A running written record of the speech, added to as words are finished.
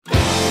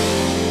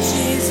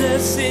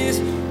Jesus is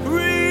real.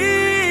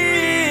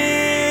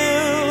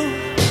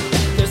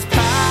 There's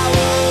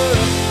power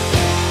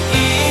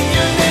in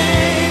your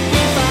name. We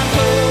find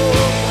hope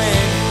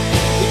when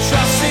we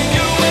trust in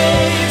your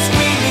ways.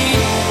 We need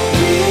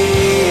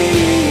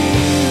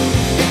real.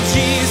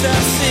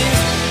 Jesus is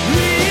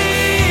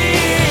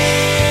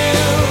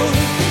real.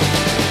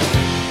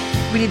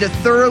 We need a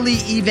thoroughly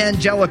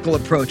evangelical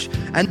approach.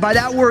 And by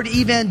that word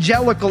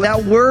evangelical,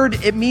 that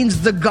word, it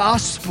means the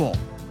gospel.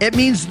 It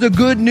means the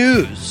good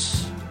news.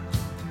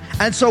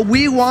 And so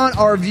we want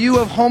our view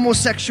of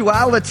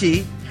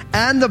homosexuality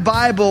and the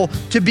Bible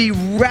to be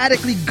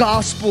radically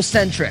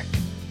gospel-centric.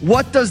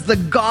 What does the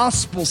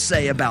gospel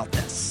say about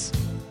this?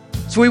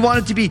 So we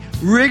want it to be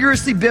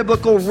rigorously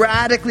biblical,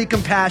 radically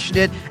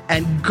compassionate,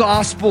 and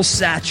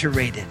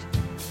gospel-saturated.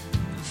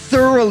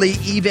 Thoroughly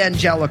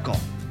evangelical.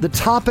 The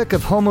topic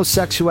of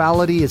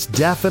homosexuality is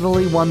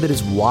definitely one that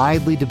is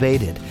widely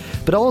debated,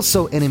 but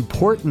also an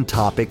important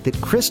topic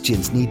that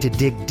Christians need to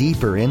dig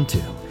deeper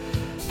into.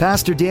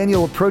 Pastor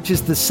Daniel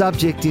approaches the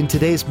subject in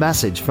today's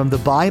message from the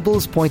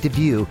Bible's point of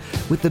view,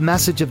 with the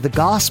message of the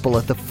gospel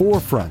at the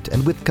forefront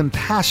and with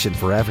compassion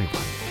for everyone.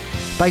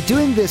 By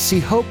doing this, he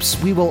hopes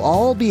we will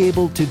all be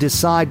able to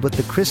decide what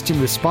the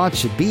Christian response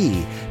should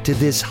be to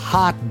this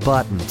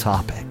hot-button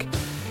topic.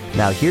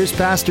 Now here's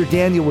Pastor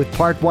Daniel with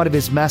part one of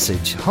his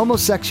message,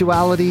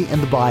 Homosexuality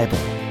and the Bible.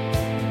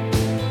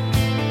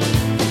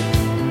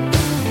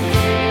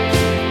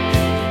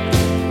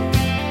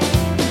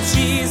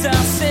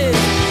 Jesus is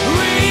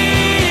real.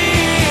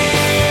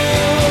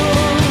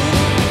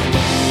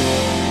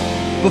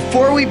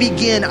 Before we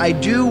begin, I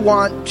do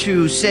want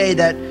to say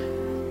that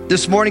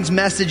this morning's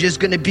message is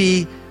going to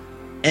be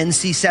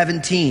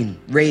NC-17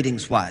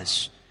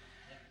 ratings-wise.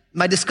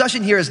 My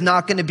discussion here is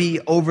not going to be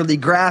overly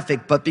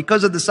graphic, but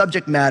because of the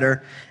subject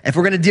matter, if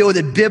we're going to deal with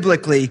it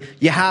biblically,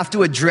 you have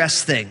to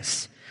address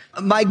things.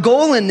 My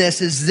goal in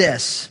this is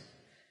this.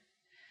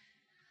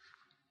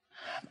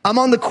 I'm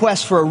on the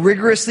quest for a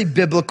rigorously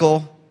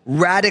biblical,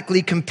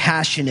 radically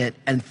compassionate,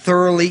 and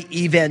thoroughly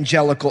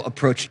evangelical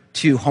approach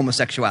to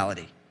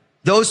homosexuality.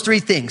 Those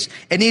three things.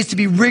 It needs to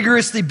be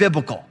rigorously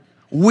biblical.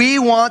 We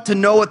want to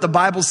know what the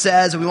Bible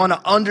says, and we want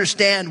to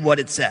understand what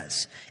it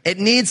says. It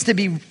needs to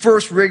be,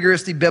 first,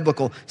 rigorously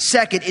biblical.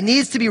 Second, it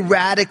needs to be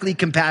radically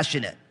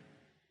compassionate.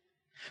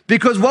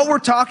 Because what we're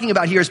talking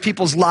about here is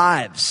people's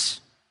lives.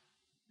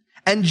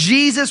 And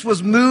Jesus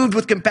was moved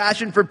with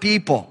compassion for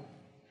people.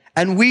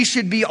 And we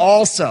should be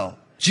also.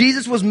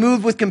 Jesus was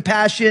moved with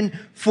compassion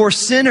for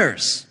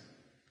sinners,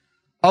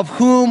 of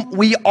whom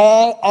we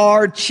all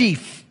are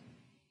chief.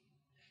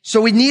 So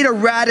we need a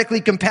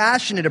radically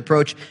compassionate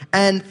approach.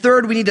 And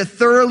third, we need a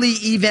thoroughly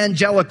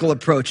evangelical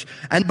approach.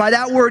 And by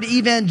that word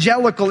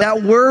evangelical,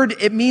 that word,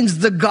 it means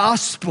the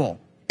gospel.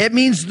 It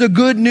means the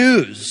good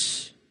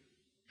news.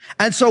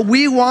 And so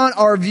we want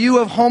our view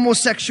of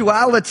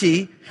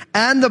homosexuality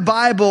and the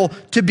Bible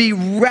to be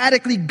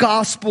radically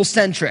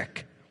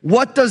gospel-centric.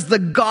 What does the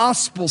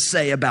gospel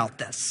say about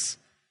this?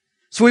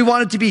 So we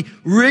want it to be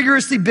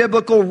rigorously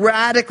biblical,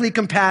 radically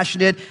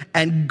compassionate,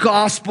 and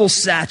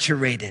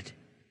gospel-saturated.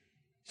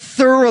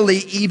 Thoroughly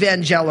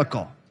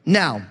evangelical.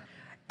 Now,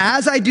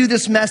 as I do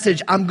this message,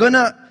 I'm going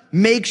to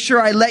make sure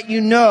I let you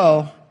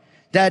know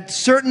that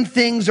certain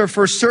things are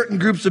for certain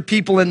groups of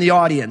people in the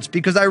audience,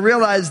 because I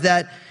realize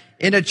that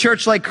in a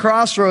church like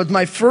Crossroads,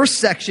 my first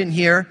section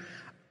here,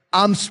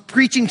 I'm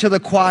preaching to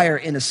the choir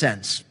in a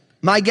sense.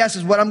 My guess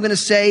is what I'm going to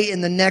say in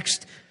the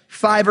next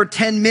 5 or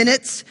 10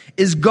 minutes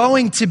is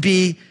going to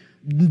be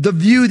the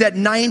view that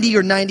 90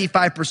 or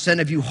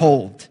 95% of you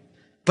hold.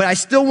 But I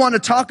still want to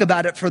talk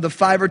about it for the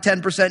 5 or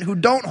 10% who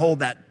don't hold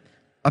that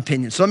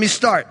opinion. So let me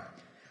start.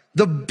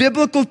 The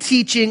biblical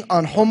teaching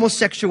on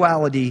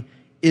homosexuality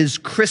is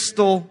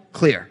crystal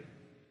clear.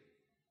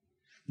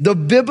 The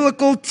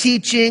biblical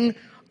teaching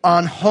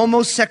on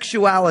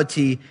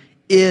homosexuality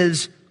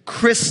is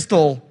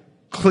crystal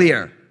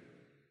clear.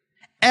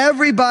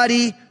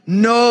 Everybody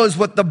knows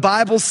what the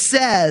Bible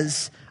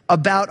says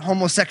about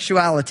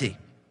homosexuality.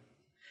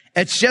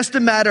 It's just a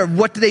matter of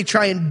what do they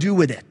try and do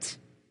with it.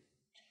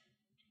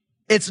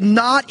 It's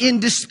not in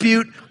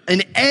dispute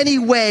in any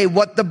way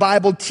what the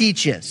Bible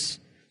teaches.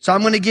 So I'm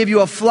going to give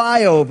you a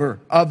flyover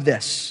of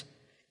this.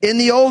 In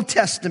the Old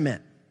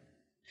Testament,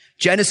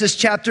 Genesis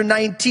chapter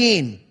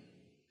 19,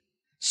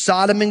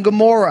 Sodom and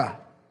Gomorrah.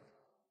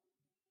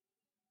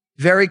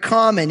 Very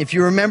common. If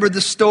you remember the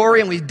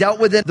story and we've dealt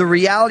with it, the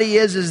reality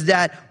is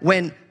that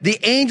when the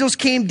angels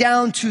came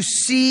down to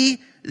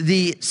see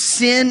the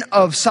sin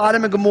of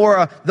Sodom and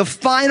Gomorrah, the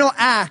final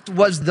act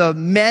was the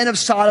men of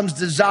Sodom's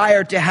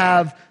desire to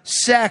have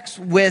sex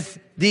with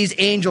these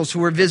angels who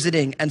were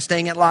visiting and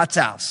staying at Lot's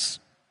house.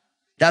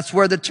 That's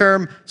where the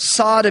term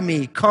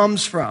sodomy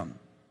comes from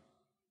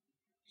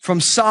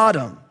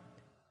Sodom.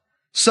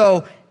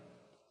 So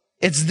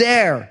it's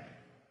there.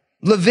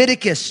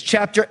 Leviticus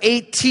chapter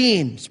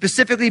 18,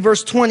 specifically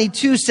verse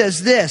 22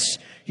 says this,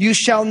 "You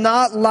shall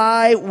not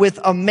lie with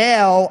a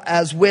male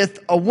as with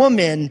a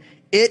woman.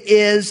 It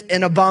is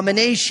an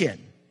abomination."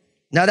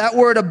 Now that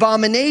word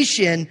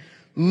abomination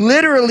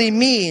literally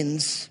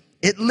means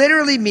It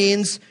literally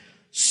means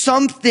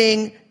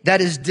something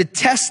that is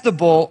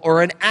detestable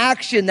or an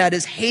action that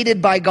is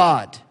hated by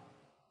God.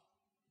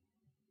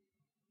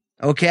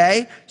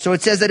 Okay? So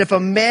it says that if a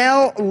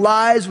male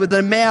lies with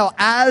a male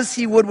as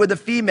he would with a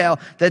female,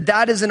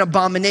 that is an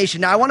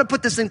abomination. Now I want to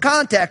put this in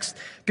context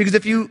because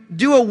if you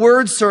do a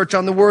word search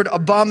on the word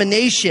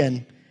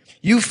abomination,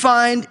 you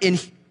find in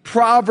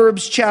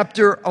Proverbs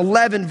chapter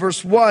 11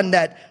 verse 1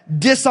 that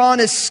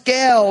dishonest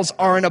scales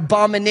are an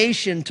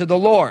abomination to the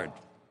Lord.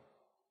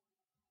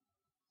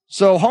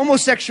 So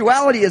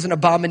homosexuality is an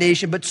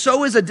abomination, but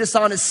so is a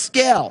dishonest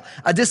scale.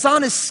 A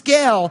dishonest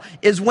scale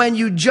is when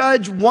you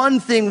judge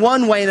one thing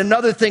one way and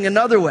another thing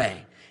another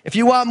way. If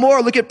you want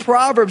more, look at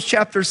Proverbs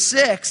chapter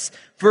 6,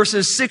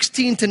 verses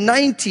 16 to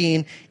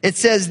 19. It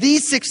says,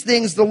 these 6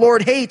 things the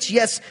Lord hates,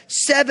 yes,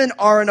 7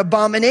 are an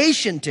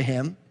abomination to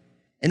him.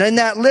 And in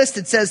that list,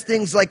 it says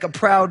things like a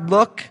proud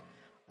look,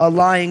 a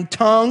lying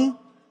tongue,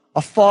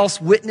 a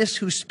false witness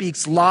who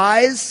speaks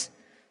lies,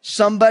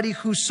 somebody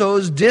who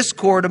sows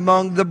discord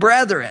among the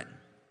brethren.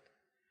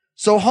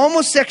 So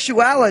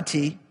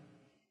homosexuality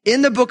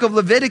in the book of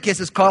Leviticus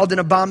is called an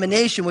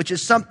abomination, which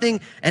is something,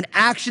 an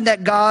action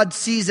that God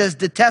sees as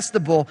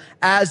detestable,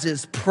 as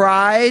is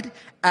pride,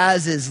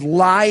 as is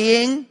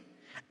lying,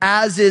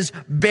 as is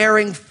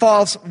bearing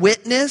false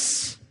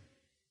witness.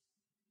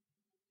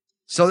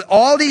 So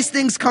all these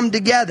things come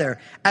together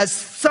as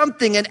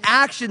something, an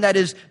action that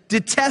is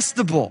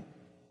detestable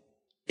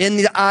in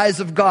the eyes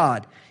of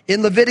God.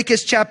 In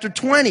Leviticus chapter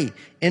 20,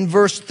 in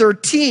verse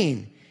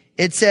 13,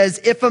 it says,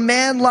 if a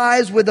man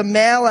lies with a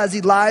male as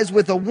he lies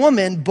with a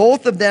woman,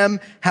 both of them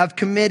have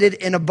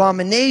committed an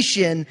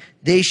abomination,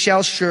 they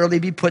shall surely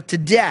be put to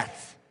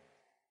death.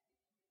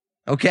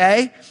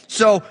 Okay?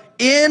 So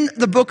in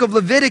the book of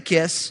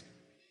Leviticus,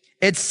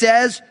 it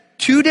says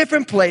 2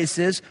 different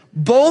places,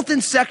 both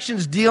in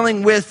sections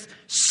dealing with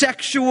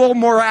sexual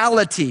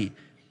morality,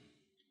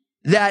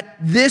 that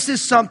this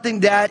is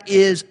something that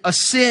is a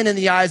sin in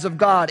the eyes of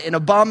God, an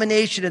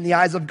abomination in the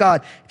eyes of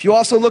God. If you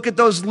also look at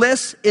those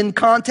lists in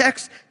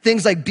context,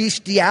 things like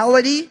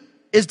bestiality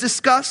is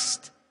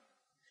discussed.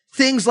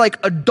 Things like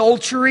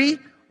adultery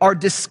are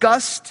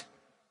discussed.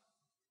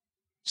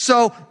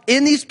 So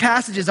in these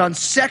passages on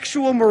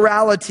sexual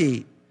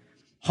morality,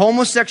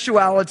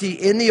 homosexuality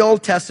in the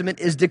Old Testament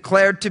is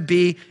declared to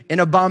be an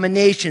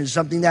abomination,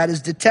 something that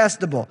is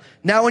detestable.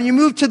 Now, when you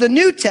move to the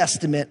New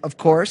Testament, of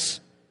course,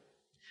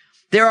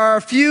 there are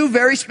a few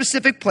very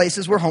specific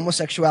places where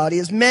homosexuality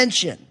is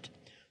mentioned.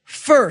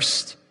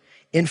 First,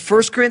 in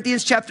 1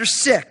 Corinthians chapter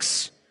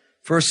 6,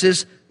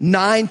 verses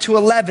 9 to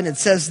 11, it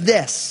says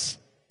this,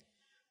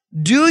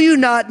 do you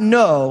not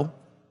know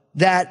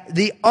that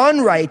the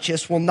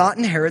unrighteous will not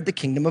inherit the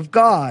kingdom of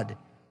God?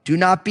 Do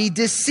not be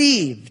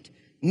deceived.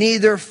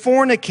 Neither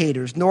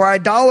fornicators, nor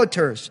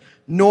idolaters,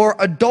 nor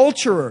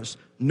adulterers,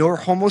 nor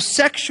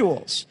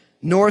homosexuals,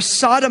 nor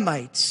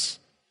sodomites,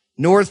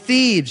 nor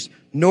thieves,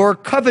 nor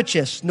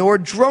covetous, nor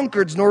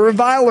drunkards, nor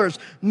revilers,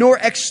 nor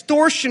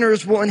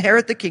extortioners will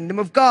inherit the kingdom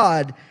of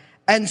God.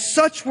 And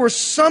such were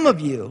some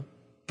of you,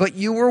 but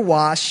you were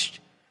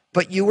washed,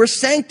 but you were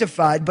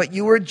sanctified, but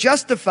you were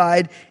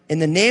justified in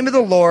the name of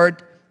the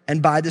Lord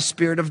and by the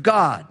Spirit of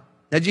God.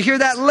 Now, did you hear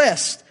that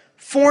list?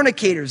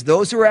 Fornicators,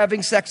 those who are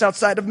having sex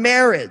outside of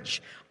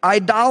marriage.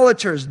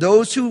 Idolaters,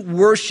 those who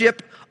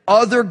worship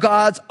other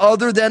gods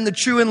other than the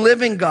true and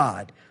living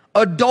God.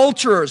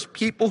 Adulterers,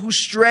 people who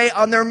stray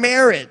on their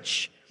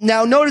marriage.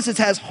 Now notice it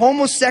has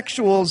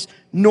homosexuals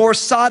nor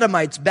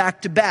sodomites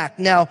back to back.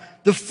 Now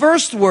the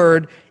first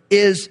word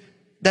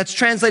that's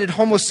translated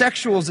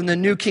homosexuals in the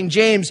New King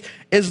James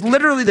is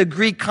literally the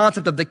Greek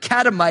concept of the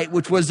catamite,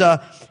 which was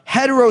a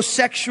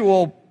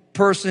heterosexual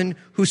person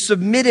who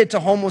submitted to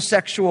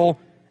homosexual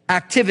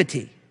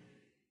activity,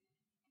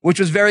 which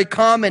was very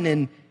common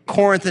in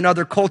Corinth and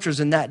other cultures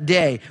in that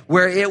day,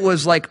 where it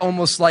was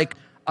almost like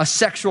a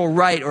sexual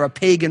rite or a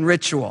pagan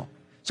ritual.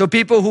 So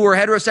people who were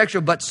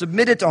heterosexual but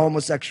submitted to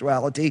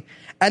homosexuality.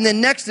 And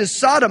then next is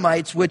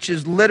sodomites, which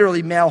is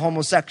literally male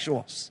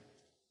homosexuals.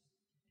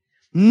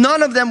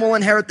 None of them will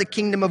inherit the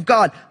kingdom of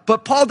God.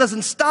 But Paul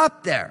doesn't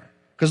stop there,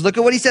 because look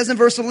at what he says in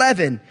verse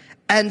 11.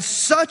 And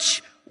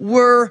such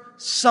were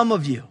some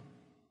of you.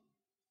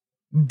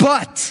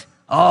 But,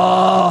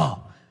 I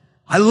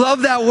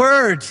love that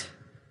word.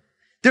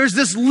 There's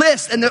this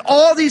list, and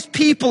all these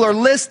people are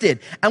listed,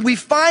 and we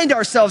find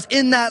ourselves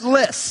in that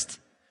list.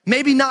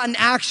 Maybe not in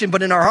action,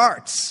 but in our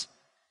hearts.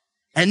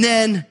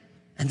 And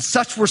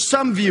such were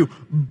some of you,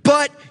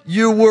 but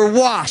you were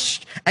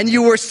washed, and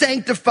you were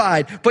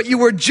sanctified, but you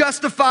were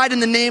justified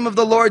in the name of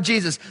the Lord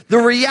Jesus. The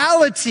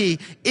reality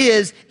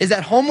is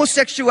that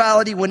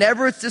homosexuality,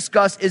 whenever it's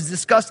discussed, is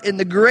discussed in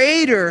the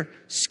greater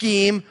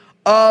scheme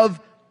of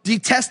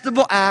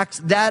detestable acts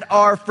that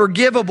are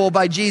forgivable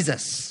by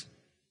Jesus.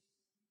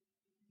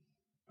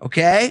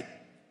 Okay?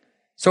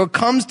 So it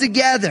comes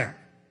together.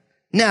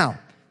 Now,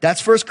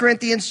 that's 1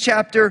 Corinthians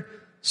chapter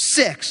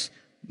 6.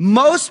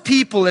 Most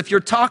people, if you're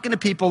talking to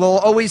people, they'll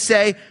always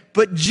say,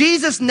 but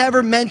Jesus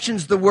never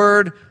mentions the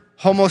word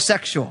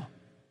homosexual.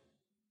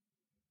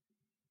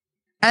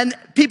 And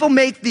people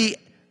make the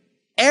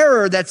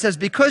error that says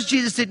because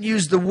Jesus didn't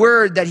use the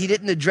word that he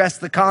didn't address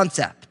the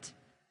concept.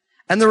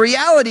 And the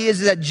reality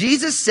is that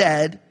Jesus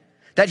said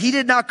that he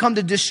did not come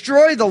to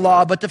destroy the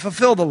law, but to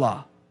fulfill the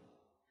law.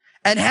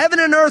 And heaven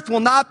and earth will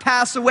not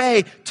pass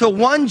away till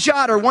one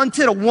jot or one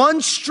tittle,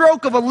 one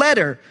stroke of a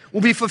letter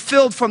will be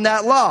fulfilled from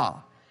that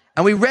law.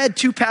 And we read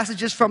 2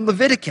 passages from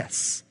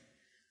Leviticus.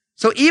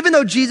 So even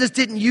though Jesus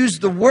didn't use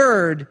the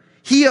word,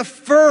 he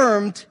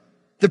affirmed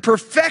the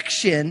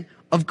perfection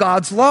of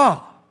God's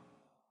law.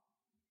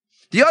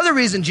 The other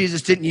reason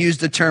Jesus didn't use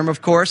the term,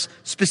 of course,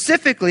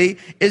 specifically,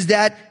 is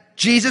that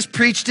Jesus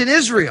preached in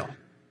Israel.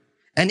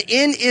 And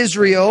in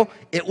Israel,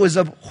 it was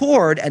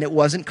abhorred and it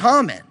wasn't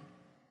common.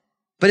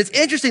 But it's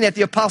interesting that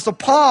the Apostle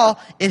Paul,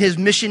 in his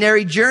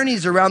missionary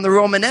journeys around the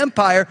Roman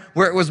Empire,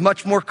 where it was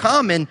much more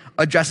common,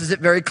 addresses it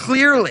very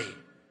clearly.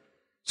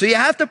 So you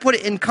have to put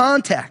it in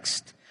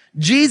context.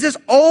 Jesus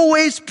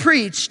always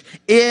preached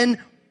in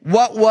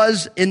what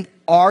was in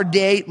our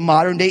day,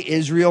 modern day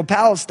Israel,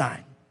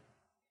 Palestine.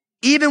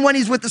 Even when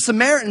he's with the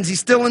Samaritans, he's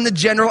still in the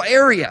general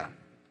area.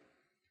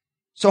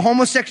 So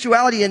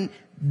homosexuality in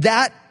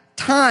that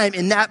time,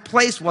 in that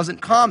place,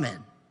 wasn't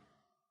common.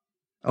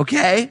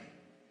 Okay?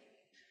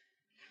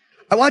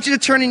 I want you to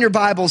turn in your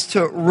Bibles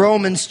to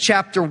Romans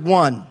chapter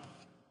 1.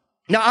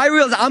 Now, I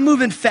realize I'm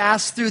moving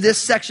fast through this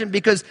section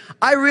because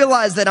I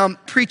realize that I'm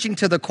preaching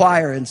to the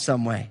choir in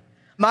some way.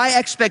 My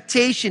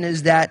expectation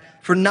is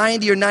that for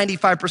 90 or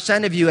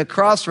 95% of you at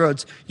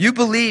Crossroads, you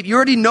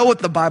already know what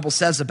the Bible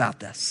says about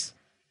this.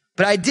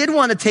 But I did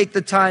want to take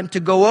the time to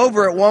go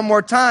over it one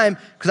more time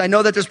because I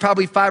know that there's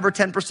probably 5 or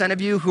 10% of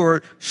you who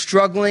are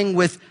struggling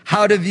with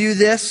how to view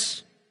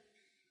this.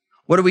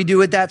 What do we do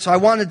with that? So I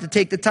wanted to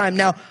take the time.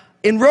 Now,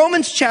 in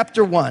Romans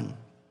chapter 1,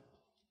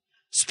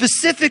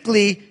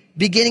 specifically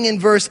beginning in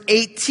verse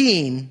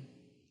 18,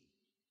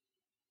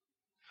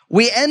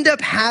 we end up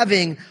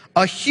having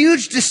a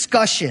huge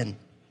discussion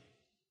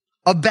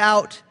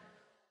about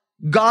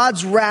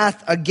God's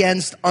wrath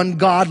against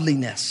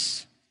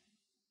ungodliness.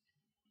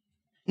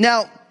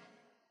 Now,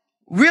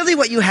 really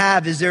what you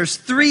have is there's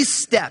 3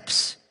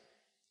 steps,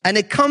 and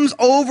it comes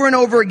over and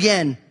over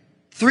again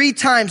 3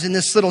 times in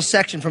this little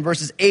section from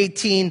verses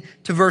 18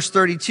 to verse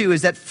 32,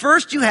 is that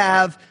first you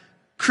have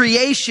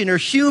creation or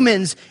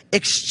humans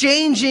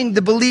exchanging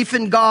the belief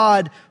in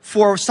God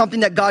for something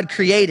that God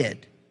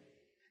created.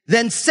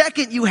 Then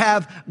second, you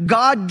have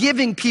God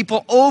giving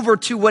people over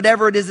to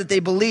whatever it is that they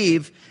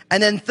believe.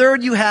 And then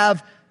third, you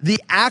have the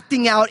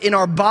acting out in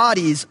our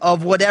bodies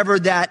of whatever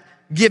that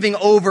giving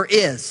over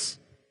is.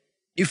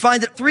 You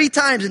find it 3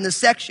 times in this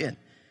section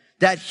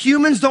that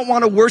humans don't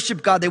want to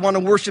worship God. They want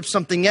to worship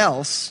something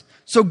else.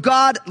 So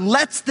God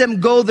lets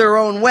them go their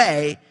own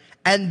way.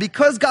 And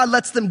because God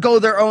lets them go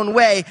their own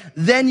way,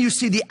 then you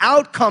see the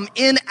outcome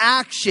in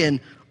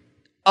action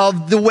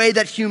of the way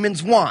that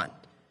humans want.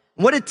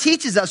 What it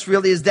teaches us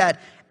really is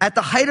that at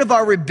the height of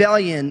our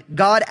rebellion,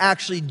 God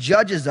actually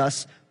judges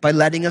us by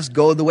letting us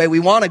go the way we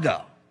want to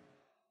go.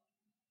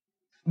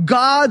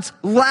 God's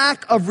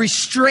lack of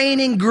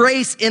restraining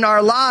grace in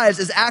our lives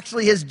is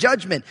actually his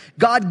judgment.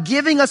 God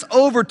giving us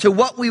over to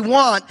what we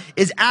want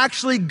is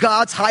actually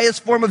God's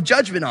highest form of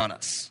judgment on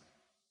us.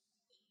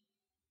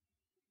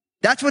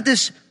 That's what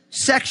this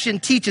section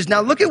teaches.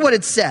 Now look at what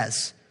it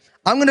says.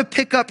 I'm going to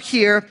pick up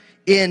here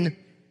in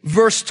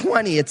verse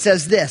 20. It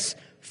says this: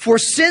 "For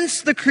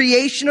since the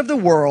creation of the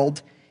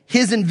world,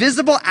 his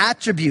invisible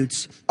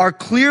attributes are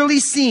clearly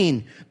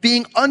seen,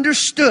 being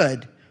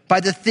understood by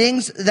the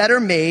things that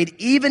are made,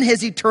 even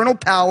his eternal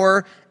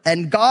power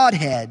and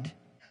Godhead,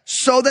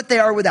 so that they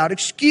are without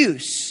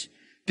excuse.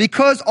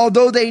 Because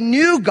although they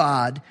knew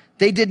God,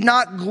 they did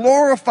not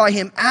glorify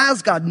him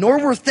as God, nor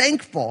were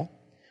thankful,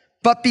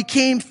 but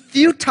became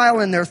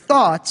futile in their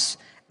thoughts,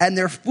 and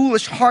their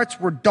foolish hearts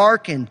were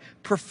darkened.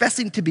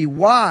 Professing to be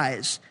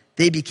wise,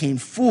 they became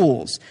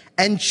fools,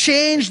 and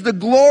changed the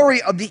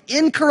glory of the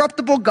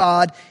incorruptible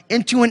God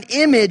into an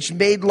image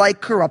made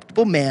like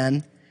corruptible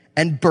man,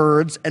 and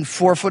birds, and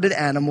 4-footed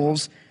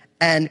animals,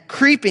 and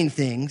creeping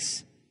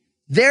things.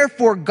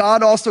 Therefore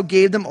God also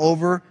gave them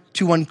over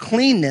to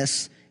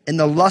uncleanness in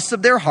the lust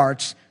of their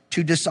hearts,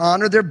 to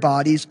dishonor their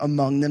bodies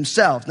among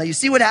themselves." Now you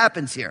see what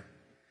happens here.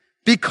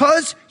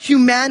 Because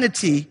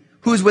humanity,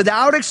 who is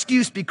without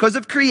excuse because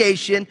of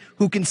creation,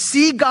 who can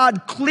see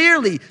God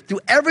clearly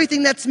through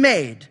everything that's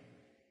made,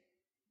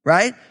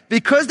 right?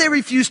 Because they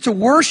refuse to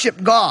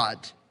worship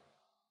God,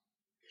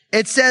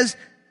 it says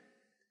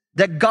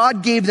that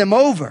God gave them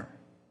over.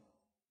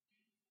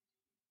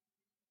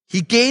 He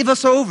gave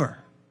us over.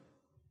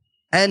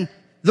 And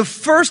the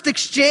first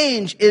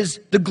exchange is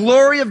the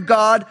glory of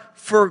God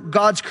for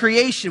God's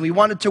creation. We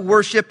wanted to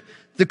worship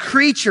the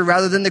creature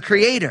rather than the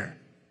creator.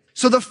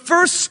 So the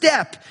first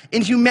step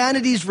in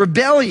humanity's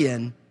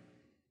rebellion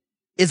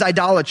is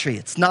idolatry.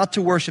 It's not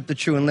to worship the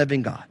true and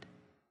living God.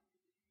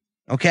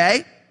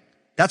 Okay?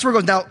 That's where it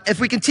goes. Now, if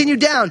we continue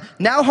down,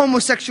 now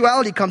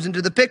homosexuality comes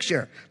into the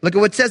picture. Look at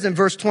what it says in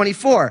verse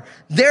 24.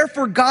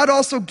 Therefore, God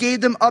also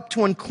gave them up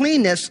to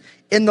uncleanness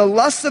in the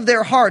lusts of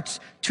their hearts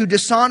to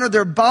dishonor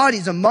their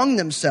bodies among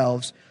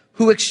themselves,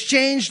 who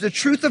exchanged the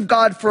truth of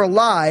God for a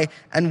lie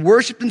and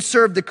worshiped and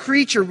served the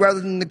creature rather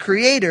than the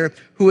Creator,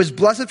 who is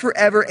blessed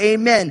forever.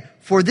 Amen.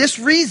 For this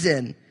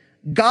reason,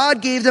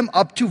 God gave them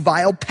up to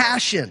vile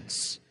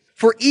passions.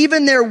 For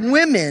even their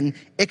women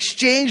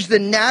exchanged the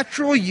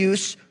natural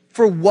use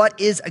for what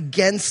is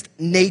against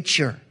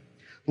nature.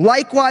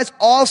 Likewise,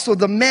 also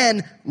the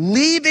men,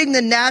 leaving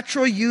the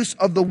natural use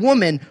of the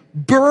woman,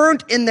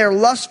 burned in their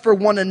lust for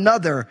one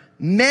another,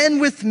 men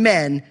with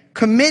men,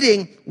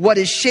 committing what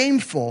is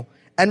shameful,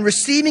 and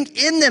receiving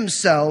in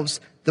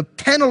themselves the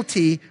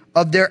penalty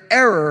of their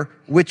error,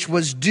 which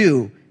was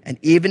due. And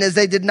even as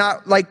they did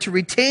not like to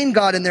retain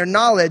God in their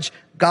knowledge,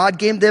 God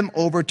gave them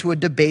over to a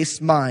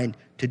debased mind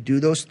to do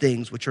those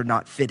things which are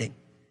not fitting.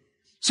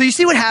 So you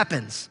see what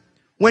happens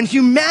when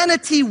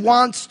humanity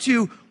wants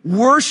to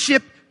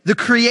worship the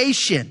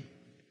creation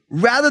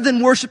rather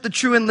than worship the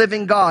true and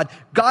living God.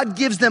 God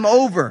gives them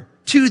over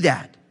to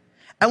that.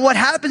 And what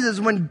happens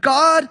is when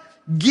God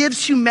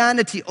gives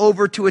humanity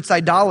over to its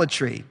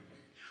idolatry,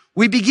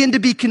 we begin to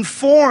be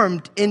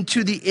conformed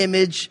into the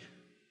image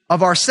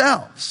of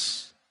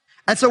ourselves.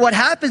 And so what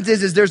happens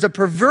is there's a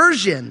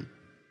perversion.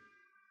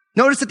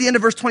 Notice at the end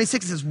of verse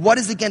 26, it says, what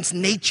is against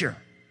nature?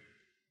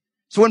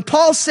 So when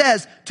Paul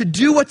says to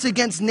do what's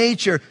against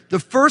nature, the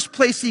first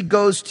place he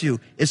goes to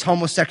is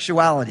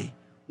homosexuality.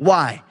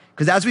 Why?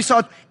 Because as we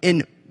saw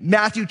in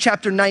Matthew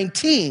chapter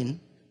 19,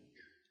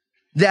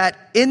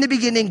 that in the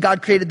beginning,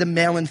 God created the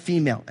male and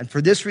female. And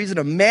for this reason,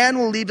 a man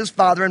will leave his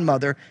father and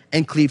mother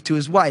and cleave to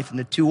his wife, and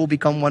the two will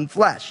become one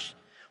flesh.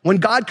 When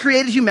God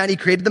created humanity, he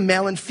created the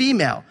male and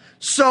female.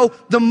 So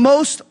the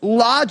most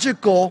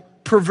logical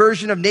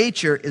perversion of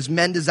nature is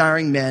men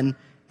desiring men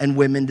and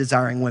women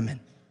desiring women.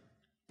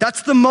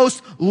 That's the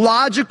most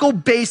logical,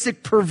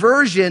 basic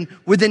perversion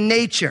within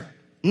nature.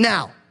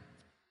 Now,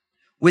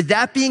 with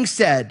that being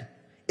said,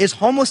 is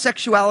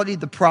homosexuality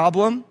the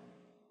problem?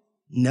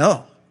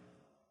 No.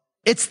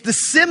 It's the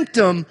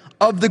symptom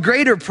of the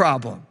greater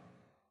problem.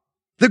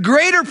 The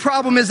greater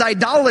problem is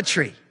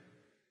idolatry.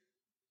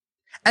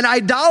 And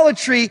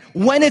idolatry,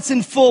 when it's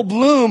in full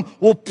bloom,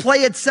 will play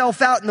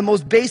itself out in the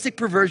most basic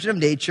perversion of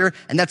nature,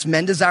 and that's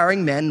men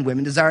desiring men and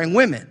women desiring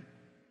women.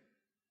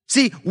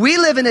 See, we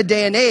live in a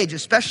day and age,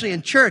 especially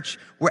in church,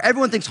 where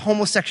everyone thinks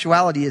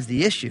homosexuality is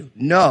the issue.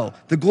 No,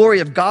 the glory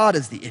of God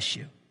is the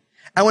issue.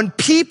 And when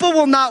people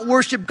will not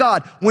worship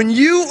God, when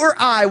you or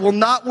I will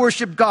not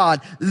worship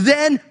God,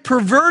 then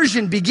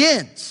perversion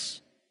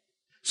begins.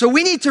 So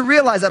we need to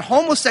realize that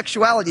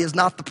homosexuality is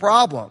not the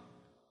problem.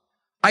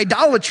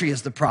 Idolatry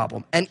is the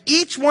problem. And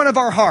each one of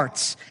our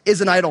hearts is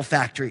an idol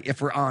factory,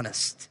 if we're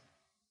honest.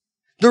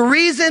 The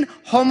reason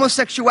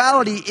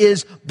homosexuality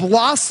is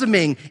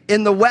blossoming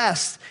in the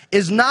West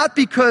is not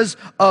because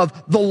of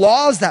the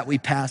laws that we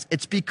pass.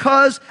 It's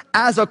because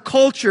as a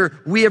culture,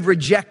 we have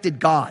rejected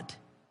God.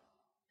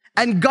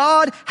 And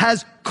God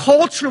has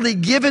culturally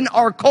given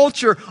our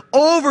culture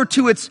over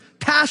to its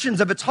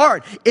passions of its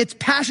heart, its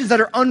passions that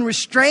are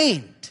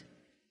unrestrained.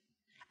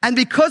 And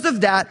because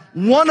of that,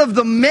 one of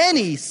the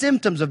many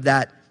symptoms of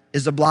that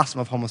is the blossom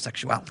of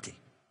homosexuality.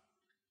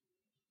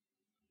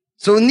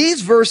 So in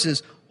these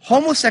verses,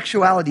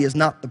 homosexuality is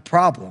not the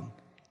problem.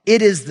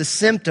 It is the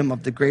symptom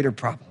of the greater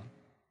problem.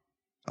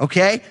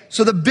 Okay?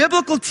 So the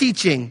biblical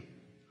teaching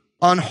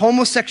on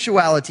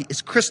homosexuality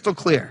is crystal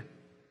clear.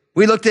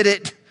 We looked at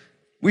it.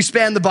 We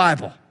span the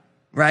Bible,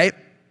 right?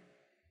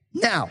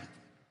 Now,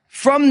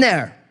 from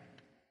there,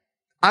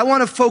 I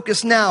want to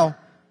focus now,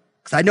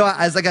 because I know,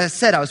 like I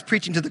said, I was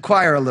preaching to the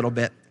choir a little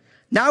bit.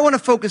 Now I want to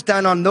focus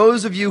down on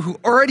those of you who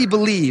already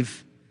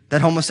believe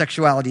that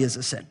homosexuality is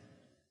a sin,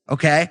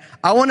 okay?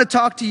 I want to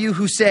talk to you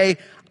who say,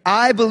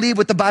 I believe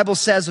what the Bible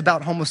says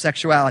about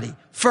homosexuality.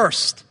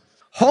 First,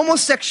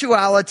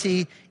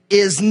 homosexuality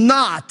is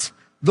not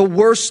the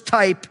worst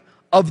type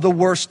of the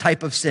worst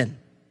type of sin.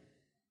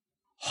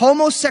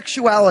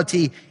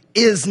 Homosexuality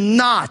is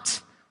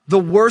not the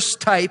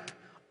worst type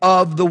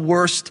of the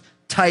worst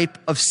type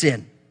of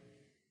sin.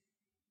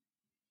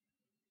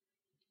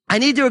 I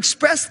need to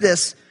express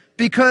this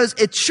because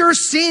it sure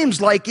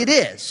seems like it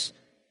is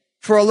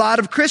for a lot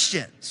of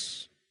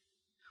Christians.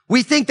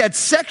 We think that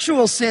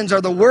sexual sins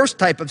are the worst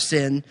type of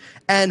sin,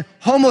 and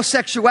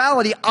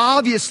homosexuality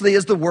obviously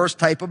is the worst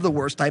type of the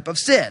worst type of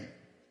sin.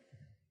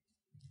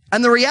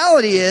 And the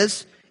reality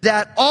is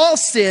that all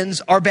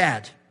sins are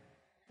bad.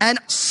 And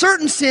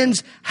certain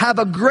sins have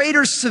a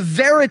greater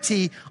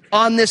severity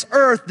on this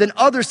earth than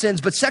other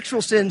sins, but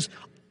sexual sins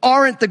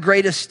aren't the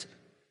greatest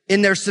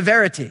in their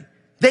severity.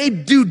 They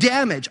do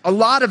damage, a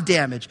lot of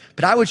damage,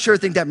 but I would sure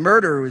think that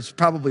murder is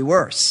probably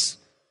worse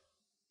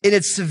in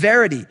its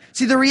severity.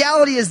 See, the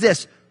reality is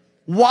this.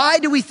 Why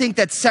do we think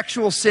that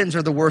sexual sins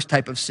are the worst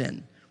type of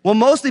sin? Well,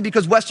 mostly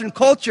because Western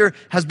culture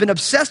has been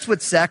obsessed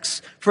with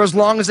sex for as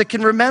long as it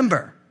can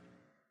remember.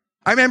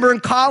 I remember in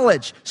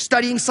college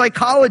studying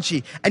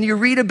psychology, and you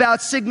read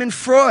about Sigmund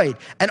Freud,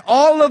 and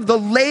all of the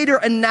later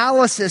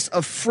analysis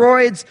of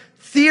Freud's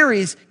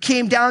theories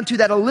came down to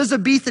that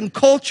Elizabethan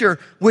culture,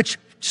 which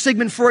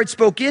Sigmund Freud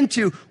spoke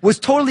into, was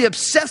totally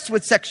obsessed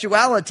with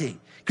sexuality,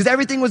 because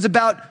everything was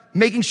about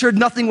making sure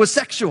nothing was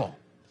sexual.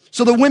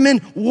 So the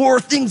women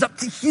wore things up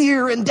to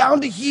here and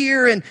down to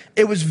here, and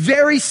it was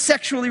very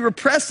sexually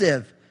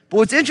repressive. But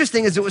what's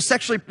interesting is it was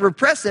sexually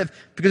repressive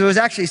because it was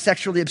actually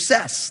sexually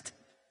obsessed.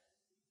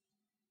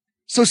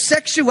 So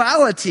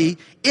sexuality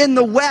in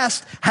the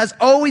West has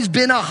always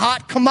been a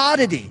hot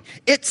commodity.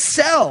 It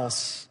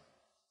sells.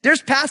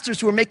 There's pastors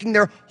who are making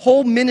their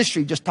whole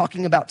ministry just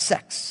talking about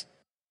sex.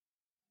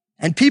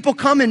 And people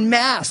come in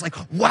mass like,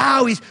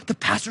 wow, the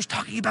pastor's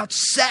talking about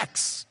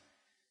sex.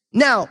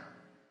 Now,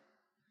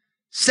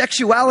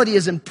 sexuality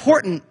is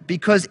important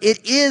because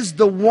it is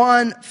the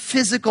one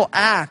physical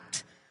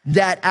act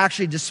that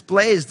actually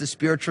displays the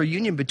spiritual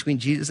union between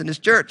Jesus and his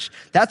church.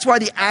 That's why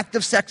the act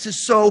of sex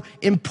is so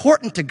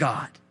important to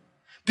God.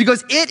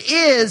 Because it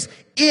is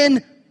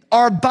in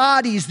our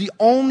bodies the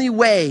only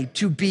way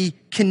to be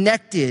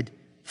connected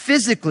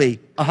physically,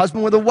 a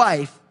husband with a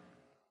wife,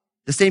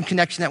 the same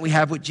connection that we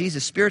have with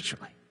Jesus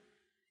spiritually.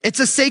 It's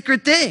a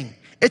sacred thing.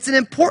 It's an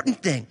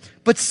important thing.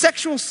 But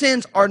sexual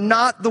sins are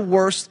not the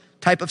worst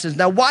type of sins.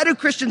 Now, why do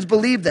Christians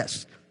believe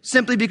this?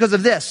 Simply because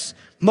of this.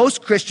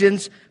 Most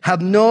Christians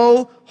have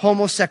no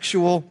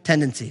homosexual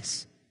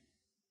tendencies.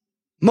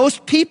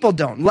 Most people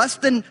don't. Less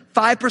than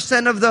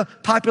 5% of the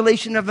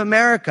population of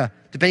America,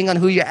 depending on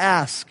who you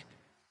ask,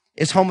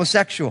 is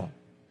homosexual.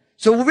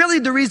 So really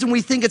the reason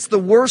we think it's the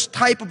worst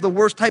type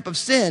of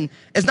sin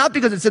is not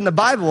because it's in the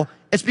Bible,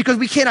 it's because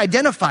we can't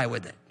identify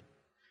with it.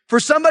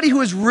 For somebody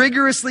who is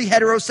rigorously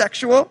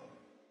heterosexual,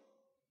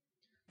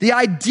 the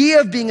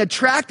idea of being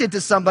attracted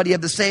to somebody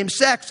of the same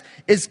sex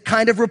is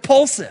kind of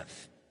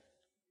repulsive.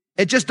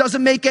 It just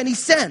doesn't make any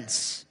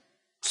sense.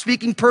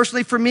 Speaking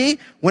personally for me,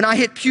 when I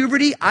hit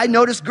puberty, I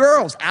noticed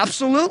girls.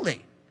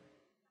 Absolutely.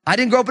 I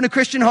didn't grow up in a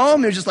Christian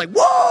home. It was just like,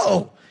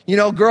 whoa,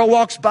 girl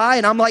walks by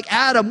and I'm like,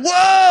 Adam,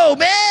 whoa,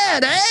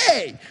 man,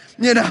 hey,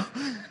 And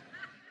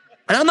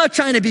I'm not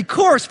trying to be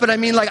coarse, but I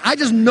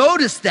just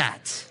noticed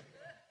that.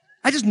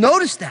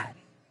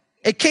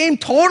 It came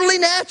totally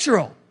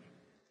natural.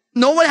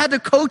 No one had to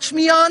coach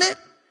me on it.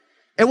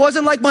 It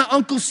wasn't like my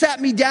uncle sat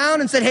me down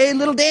and said, hey,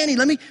 little Danny,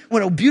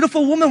 when a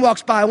beautiful woman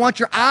walks by, I want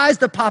your eyes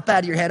to pop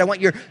out of your head. I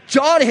want your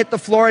jaw to hit the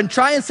floor and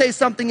try and say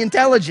something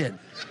intelligent.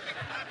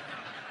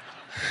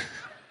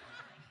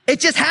 It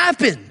just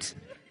happened.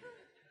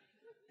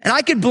 And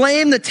I could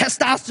blame the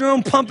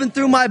testosterone pumping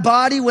through my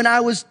body when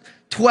I was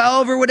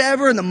 12 or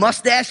whatever, and the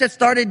mustache that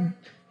started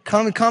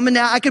coming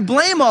out. I could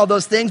blame all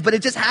those things, but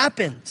it just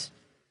happened.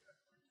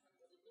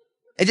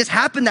 It just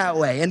happened that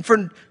way. And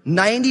for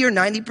 90 or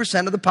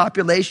 90% of the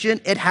population,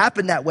 it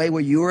happened that way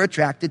where you were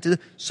attracted to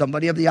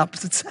somebody of the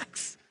opposite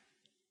sex.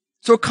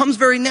 So it comes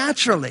very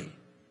naturally.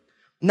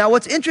 Now,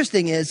 what's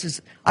interesting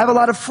is I have a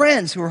lot of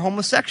friends who are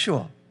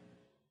homosexual.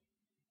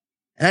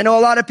 And I know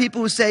a lot of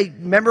people who say,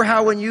 remember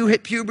how when you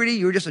hit puberty,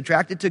 you were just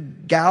attracted to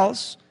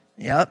gals?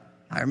 Yep,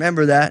 I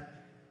remember that.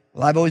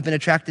 Well, I've always been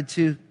attracted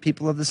to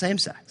people of the same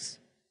sex.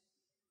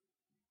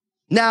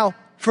 Now,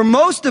 for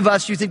most of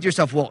us, you think to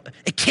yourself, well,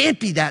 it can't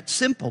be that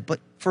simple. But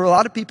for a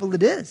lot of people,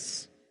 it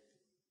is.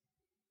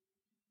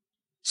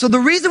 So the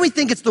reason we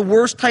think it's the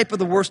worst type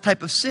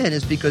of sin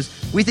is because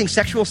we think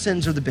sexual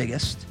sins are the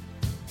biggest,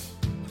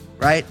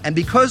 right? And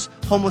because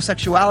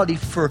homosexuality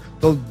for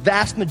the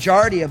vast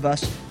majority of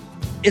us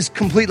is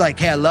complete like,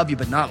 hey, I love you,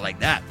 but not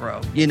like that,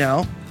 bro,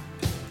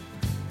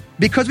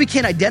 Because we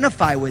can't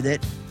identify with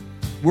it,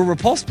 we're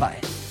repulsed by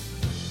it.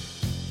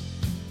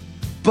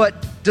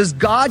 But does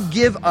God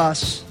give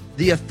us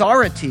the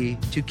authority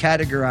to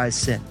categorize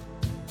sin?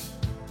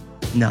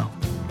 No.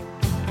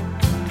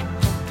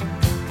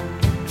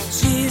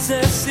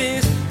 Jesus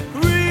is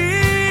real.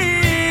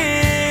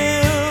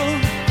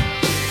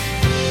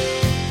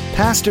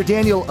 Pastor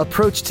Daniel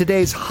approached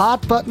today's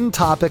hot button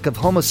topic of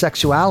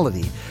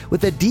homosexuality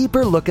with a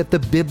deeper look at the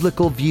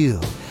biblical view,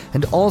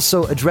 and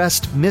also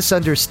addressed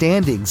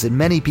misunderstandings in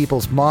many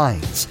people's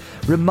minds,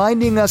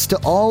 reminding us to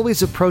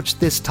always approach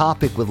this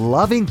topic with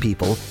loving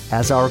people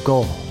as our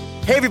goal.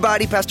 Hey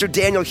everybody, Pastor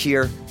Daniel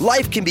here.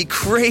 Life can be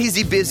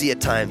crazy busy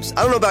at times.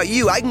 I don't know about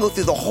you, I can go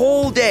through the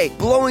whole day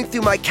blowing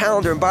through my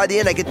calendar, and by the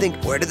end I can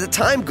think, where did the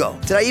time go?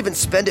 Did I even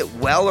spend it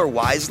well or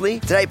wisely?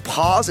 Did I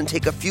pause and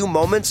take a few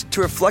moments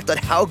to reflect on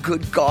how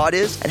good God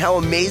is and how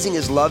amazing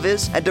His love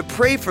is, and to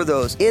pray for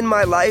those in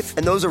my life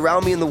and those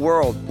around me in the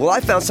world? Well,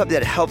 I found something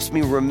that helps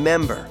me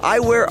remember.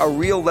 I wear a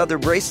real leather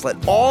bracelet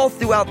all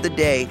throughout the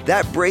day.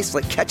 That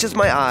bracelet catches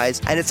my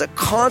eyes, and it's a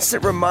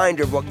constant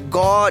reminder of what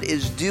God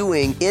is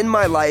doing in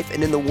my life and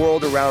and in the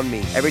world around me.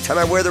 Every time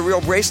I wear the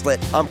Real bracelet,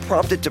 I'm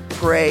prompted to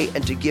pray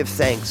and to give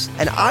thanks.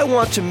 And I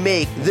want to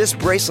make this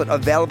bracelet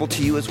available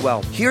to you as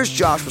well. Here's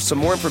Josh with some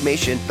more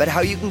information about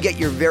how you can get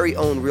your very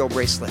own Real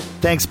bracelet.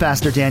 Thanks,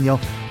 Pastor Daniel.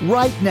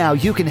 Right now,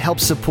 you can help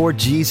support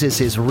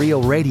Jesus is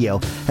Real Radio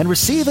and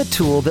receive a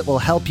tool that will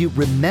help you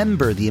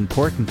remember the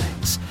important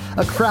things.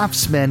 A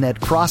craftsman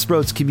at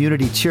Crossroads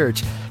Community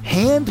Church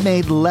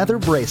handmade leather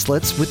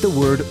bracelets with the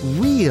word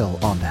real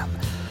on them.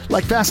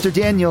 Like Pastor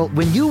Daniel,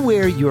 when you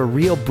wear your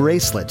Real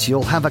bracelets,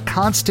 you'll have a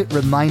constant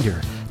reminder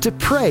to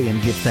pray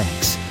and give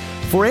thanks.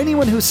 For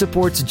anyone who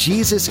supports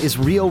Jesus is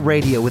Real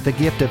Radio with a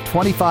gift of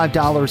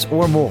 $25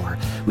 or more,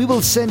 we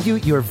will send you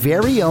your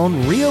very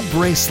own Real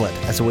bracelet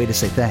as a way to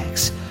say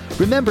thanks.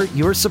 Remember,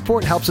 your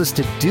support helps us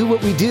to do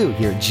what we do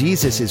here at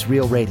Jesus is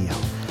Real Radio.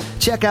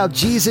 Check out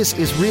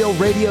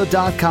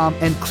JesusIsRealRadio.com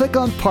and click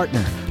on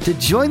Partner to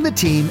join the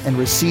team and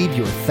receive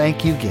your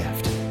thank you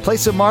gift.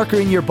 Place a marker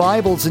in your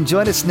Bibles and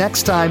join us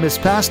next time as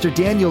Pastor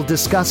Daniel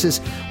discusses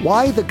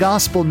why the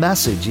gospel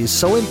message is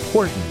so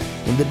important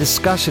in the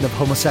discussion of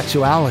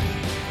homosexuality.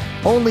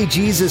 Only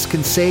Jesus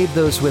can save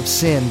those who have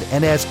sinned,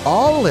 and as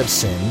all have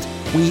sinned,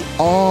 we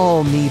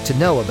all need to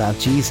know about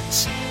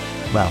Jesus.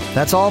 Well,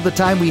 that's all the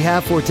time we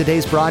have for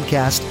today's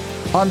broadcast.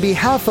 On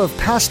behalf of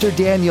Pastor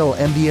Daniel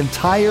and the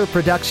entire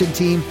production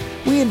team,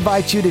 we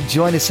invite you to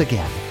join us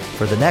again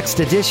for the next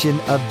edition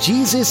of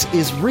Jesus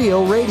is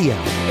Real Radio.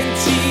 And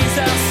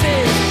Jesus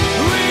is